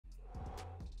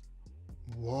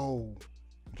Whoa,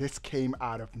 this came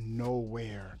out of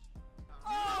nowhere.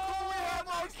 Oh, we have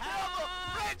our camera!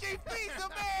 Reggie Pizza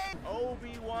Man!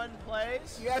 Obi-Wan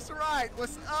plays. That's right.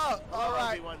 What's up? All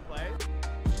right. Obi-Wan plays.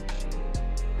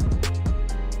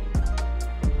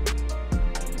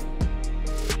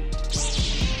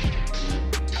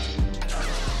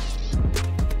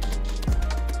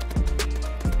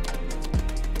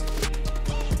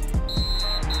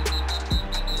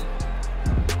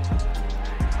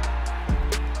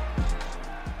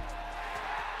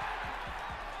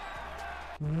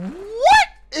 What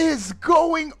is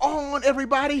going on,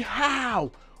 everybody?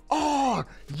 How are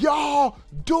y'all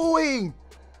doing?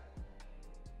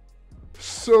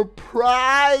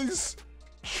 Surprise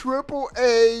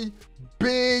AAA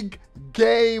big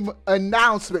game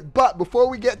announcement. But before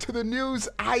we get to the news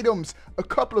items, a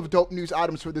couple of dope news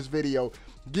items for this video.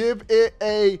 Give it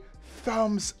a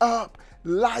thumbs up.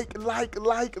 Like,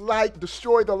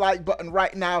 destroy the like button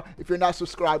right now. If you're not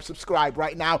subscribed, subscribe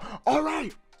right now. All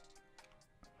right.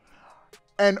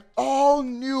 An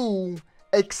all-new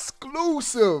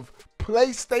exclusive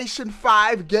PlayStation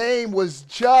 5 game was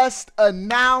just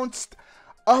announced.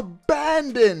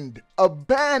 Abandoned.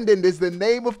 Abandoned is the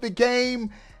name of the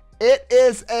game. It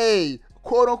is a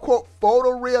quote-unquote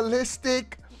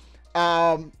photorealistic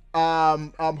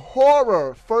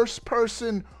horror,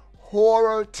 first-person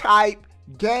horror type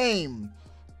game,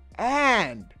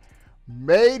 and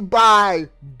made by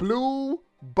Blue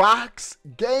Box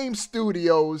Game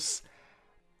Studios.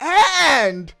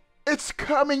 And it's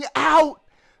coming out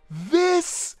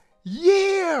this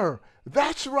year.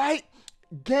 That's right.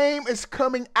 Game is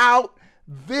coming out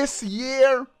this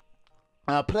year.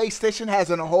 PlayStation has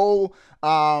a whole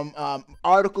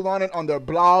article on it on their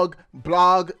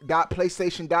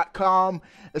blog.playstation.com.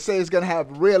 It says it's going to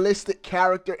have realistic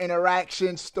character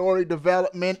interaction, story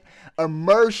development,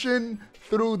 immersion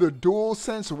through the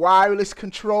DualSense wireless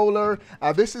controller.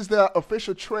 This is the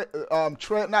official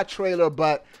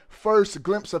first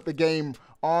glimpse of the game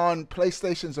on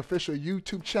PlayStation's official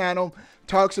YouTube channel.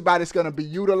 Talks about it's going to be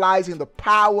utilizing the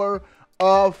power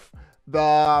of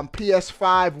the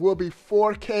PS5, will be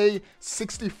 4K,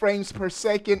 60 frames per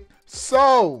second.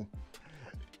 So,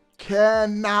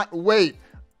 cannot wait.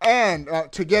 And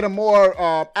to get a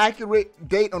more accurate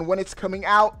date on when it's coming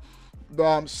out,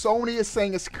 Sony is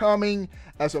saying it's coming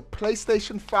as a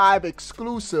PlayStation 5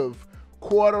 exclusive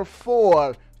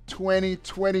Q4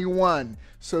 2021.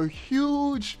 So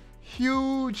huge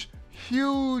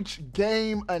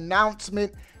game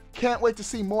announcement. Can't wait to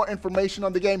see more information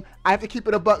on the game. I have to keep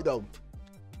it a buck though.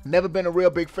 Never been a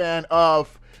real big fan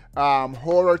of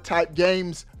horror type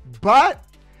games, but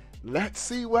let's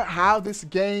see how this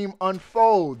game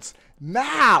unfolds.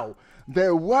 Now,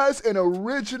 there was an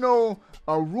original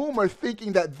rumor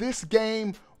thinking that this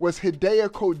game was Hideo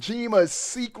Kojima's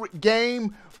secret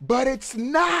game, but it's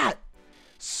not.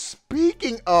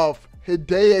 Speaking of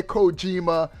Hideo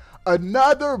Kojima,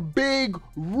 another big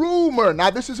rumor.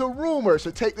 Now, this is a rumor,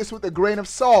 so take this with a grain of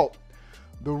salt.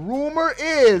 The rumor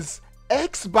is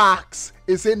Xbox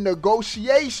is in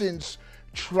negotiations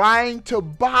trying to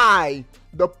buy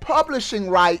the publishing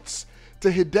rights to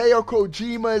Hideo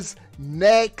Kojima's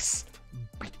next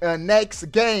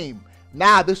game.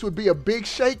 Now, this would be a big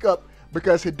shakeup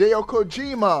because Hideo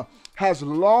Kojima has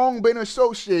long been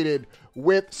associated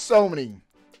with Sony.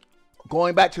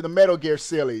 Going back to the Metal Gear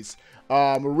series,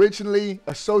 originally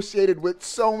associated with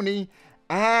Sony,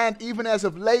 and even as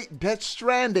of late, Death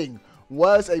Stranding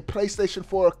was a PlayStation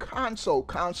 4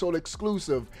 console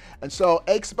exclusive. And so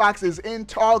Xbox is in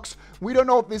talks. We don't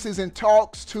know if this is in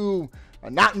talks to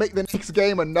not make the next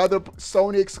game another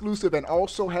Sony exclusive and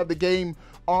also have the game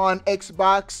on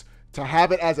Xbox, to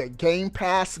have it as a Game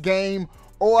Pass game,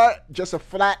 or just a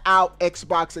flat out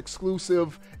Xbox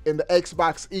exclusive in the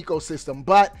Xbox ecosystem.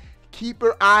 But keep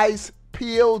your eyes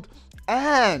peeled,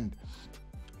 and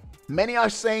many are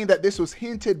saying that this was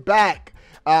hinted back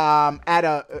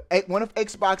at one of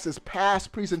Xbox's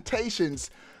past presentations.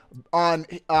 On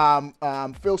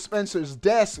Phil Spencer's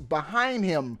desk behind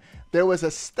him, there was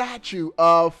a statue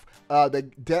of the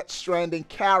Death Stranding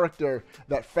character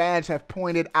that fans have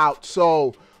pointed out.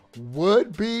 So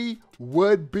would be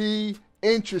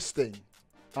interesting.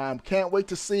 Can't wait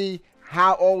to see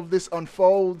how all of this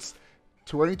unfolds.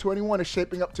 2021 is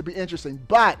shaping up to be interesting.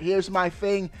 But here's my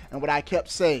thing and what I kept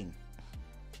saying.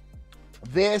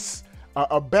 This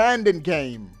abandoned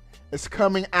game is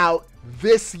coming out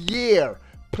this year.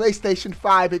 PlayStation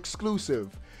 5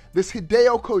 exclusive. This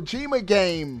Hideo Kojima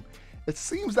game, it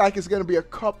seems like it's going to be a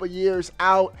couple years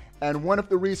out. And one of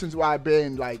the reasons why I've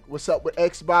been like, what's up with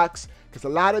Xbox? Because a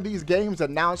lot of these games,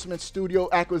 announcements, studio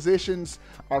acquisitions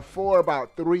are for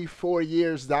about 3-4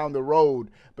 years down the road.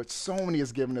 But Sony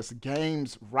is giving us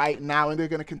games right now, and they're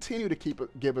going to continue to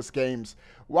give us games.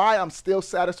 Why I'm still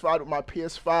satisfied with my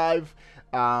PS5.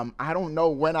 I don't know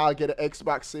when I'll get an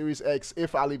Xbox Series X,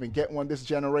 if I'll even get one this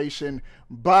generation.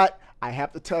 But I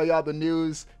have to tell y'all the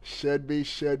news should be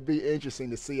interesting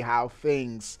to see how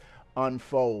things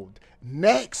unfold.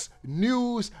 Next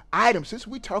news item, since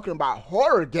we're talking about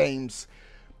horror games,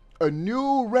 a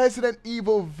new Resident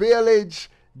Evil Village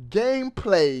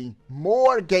gameplay,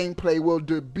 more gameplay will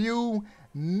debut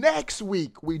next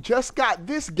week. We just got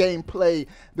this gameplay.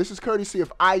 This is courtesy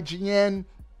of IGN,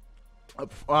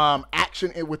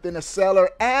 action within a cellar,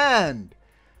 and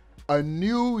a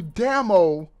new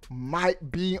demo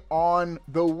might be on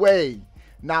the way.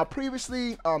 Now,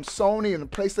 previously, Sony and the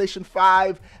PlayStation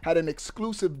 5 had an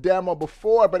exclusive demo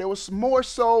before, but it was more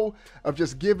so of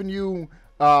just giving you,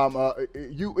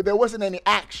 there wasn't any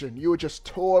action. You were just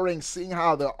touring, seeing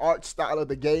how the art style of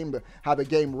the game, how the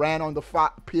game ran on the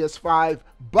PS5.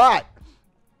 But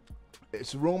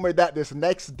it's rumored that this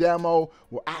next demo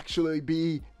will actually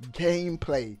be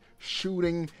gameplay,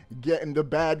 shooting, getting the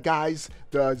bad guys,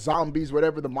 the zombies,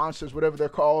 whatever, the monsters, whatever they're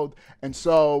called. And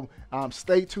so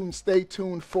stay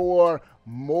tuned for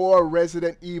more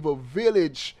Resident Evil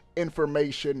Village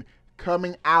information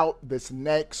coming out this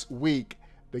next week.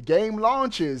 The game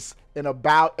launches in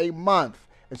about a month.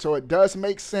 And so it does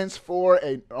make sense for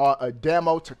a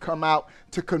demo to come out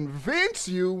to convince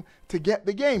you to get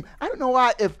the game. I don't know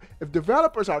why, if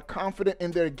developers are confident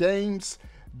in their games,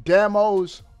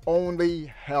 demos only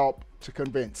help to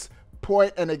convince.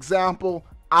 Point an example,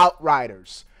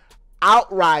 Outriders.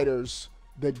 Outriders,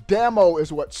 the demo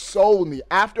is what sold me.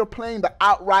 After playing the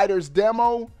Outriders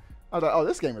demo, I was like, oh,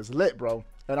 this game is lit, bro.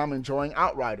 And I'm enjoying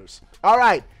Outriders. All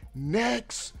right,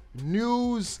 next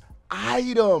news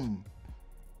item.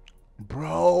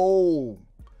 Bro.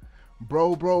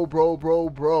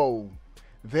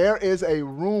 There is a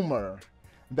rumor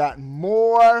that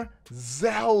more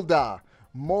Zelda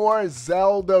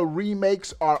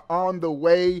remakes are on the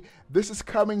way. This is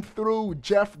coming through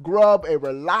Jeff Grubb, a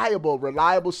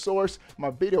reliable source. My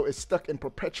video is stuck in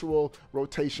perpetual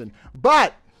rotation.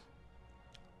 But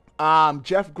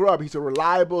Jeff Grubb, he's a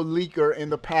reliable leaker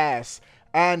in the past,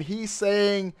 and he's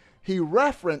saying, he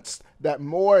referenced that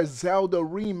more Zelda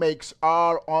remakes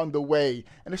are on the way.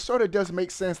 And it sort of does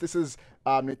make sense. This is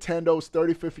Nintendo's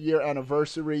 35th year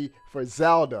anniversary for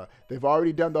Zelda. They've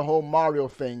already done the whole Mario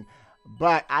thing.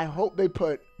 But I hope they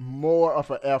put more of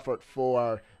an effort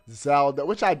for Zelda,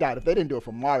 which I doubt. If they didn't do it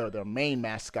for Mario, their main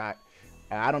mascot,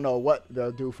 I don't know what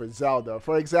they'll do for Zelda.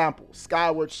 For example,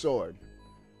 Skyward Sword.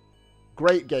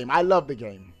 Great game. I love the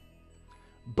game.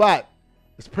 But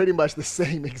it's pretty much the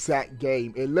same exact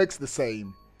game. It looks the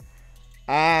same.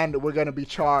 And we're going to be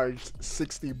charged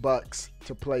 $60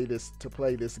 to play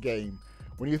this game.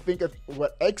 When you think of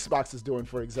what Xbox is doing,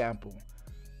 for example,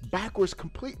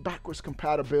 complete backwards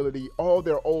compatibility, all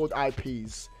their old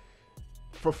IPs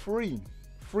for free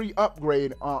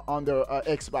upgrade on their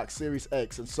Xbox Series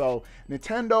X. And so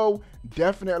Nintendo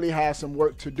definitely has some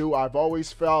work to do. I've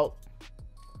always felt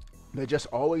they've just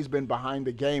always been behind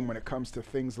the game when it comes to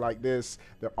things like this,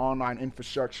 their online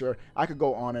infrastructure. I could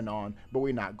go on and on, but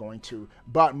we're not going to.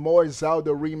 But more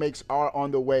Zelda remakes are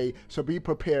on the way, so be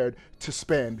prepared to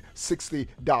spend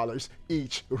 $60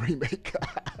 each remake.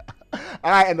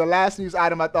 All right, and the last news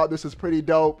item, I thought this was pretty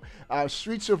dope.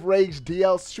 Streets of Rage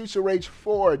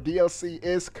 4 DLC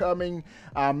is coming.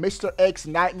 Mr. X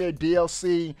Nightmare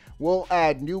DLC will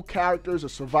add new characters, a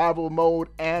survival mode,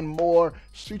 and more.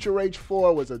 Streets of Rage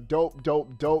 4 was a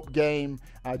dope game.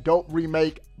 Dope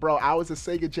remake. Bro, I was a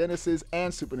Sega Genesis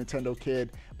and Super Nintendo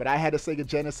kid, but I had a Sega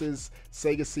Genesis,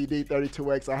 Sega CD,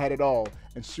 32X, I had it all.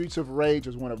 And Streets of Rage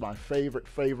was one of my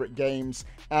favorite games.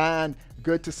 And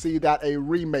good to see that a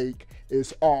remake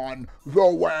is on the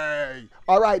way.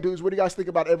 All right, dudes, what do you guys think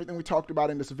about everything we talked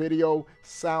about in this video?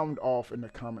 Sound off in the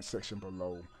comment section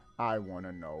below. I want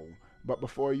to know. But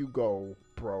before you go,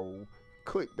 bro,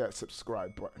 click that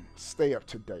subscribe button. Stay up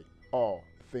to date. All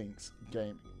things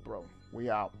gaming, bro. We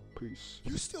out. Peace.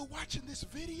 You still watching this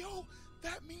video?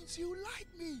 That means you like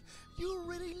me. You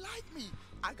really like me.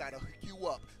 I gotta hook you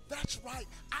up. That's right.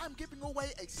 I'm giving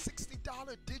away a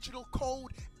 $60 digital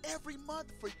code every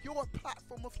month for your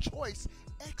platform of choice.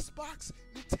 Xbox,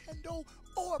 Nintendo,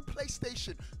 or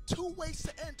PlayStation. 2 ways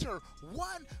to enter.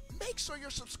 1, make sure you're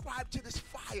subscribed to this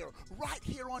fire right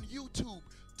here on YouTube.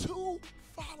 2,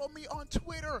 follow me on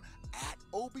Twitter at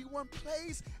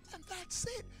Obi1Plays, and that's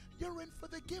it. You're in for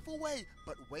the giveaway.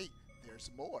 But wait, there's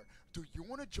more. Do you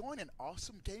want to join an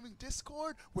awesome gaming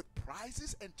Discord with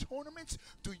prizes and tournaments?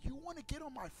 Do you want to get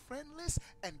on my friend list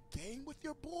and game with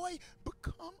your boy?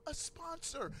 Become a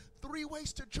sponsor. 3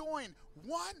 ways to join.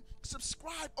 1,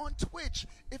 subscribe on Twitch.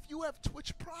 If you have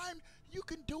Twitch Prime, you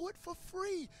can do it for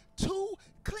free. 2,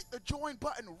 click the join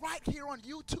button right here on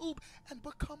YouTube and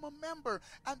become a member.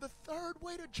 And the 3rd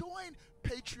way to join,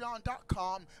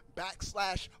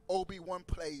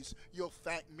 patreon.com/Obi1Plays. You'll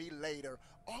thank me later.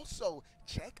 Also,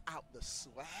 check out the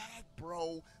swag,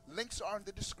 bro. Links are in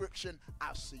the description.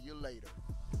 I'll see you later.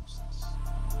 Deuces.